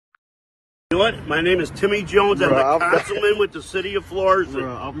You know what? My name is Timmy Jones. I'm the councilman with the city of Florida.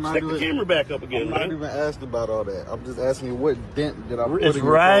 Stick the camera back up again, I'm not even asking about all that. I'm just asking you what dent did I put in your car? It's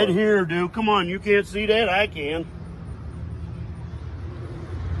right here, dude. Come on, you can't see that? I can.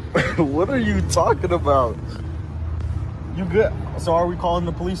 What are you talking about? You good? So are we calling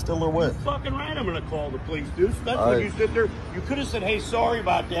the police still or what? You're fucking right, I'm gonna call the police, dude. That's what you sit there. You could have said, hey, sorry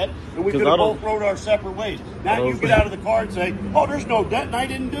about that, and we could have both rode our separate ways. Now you get out of the car and say, oh, there's no dent, and I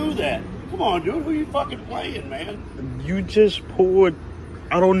didn't do that. Come on, dude. Who are you fucking playing, man? You just pulled.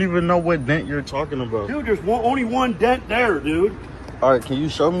 I don't even know what dent you're talking about. Dude, there's only one dent there, dude. All right, can you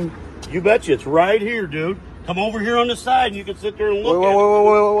show me? You betcha. It's right here, dude. Come over here on the side, and you can sit there and look at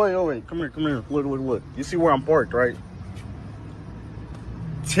it. Wait. Come here. Look. You see where I'm parked, right?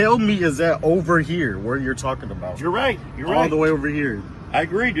 Tell me, is that over here where you're talking about? You're right. All the way over here. I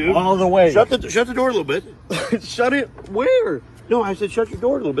agree, dude. All the way. Shut the door a little bit. Shut it? Where? No, I said shut your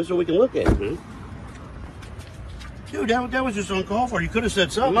door a little bit so we can look at it, man. Dude, that was just uncalled for. You could have said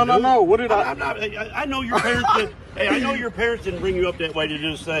something. No. What did I know your parents did. Hey, I know your parents didn't bring you up that way to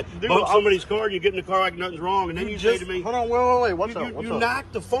just say, bump somebody's car, and you get in the car like nothing's wrong, and then you say to me, hold on, wait. Watch out. You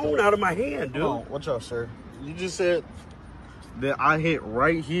knocked the phone out of my hand, dude. Hold on, watch out, sir. You just said that I hit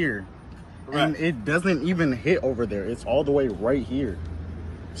right here. Right. And it doesn't even hit over there. It's all the way right here.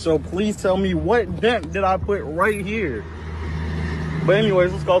 So please tell me, what dent did I put right here? But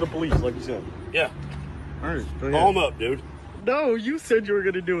anyways, let's call the police, like you said. Yeah. All right, go ahead. Call them up, dude. No, you said you were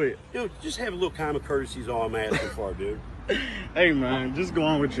going to do it. Dude, just have a little common courtesy is all I'm asking for, dude. Hey, man, just go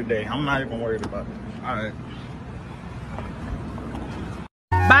on with your day. I'm not even worried about it. All right.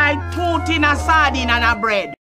 Buy 2 tin of sardine and a bread.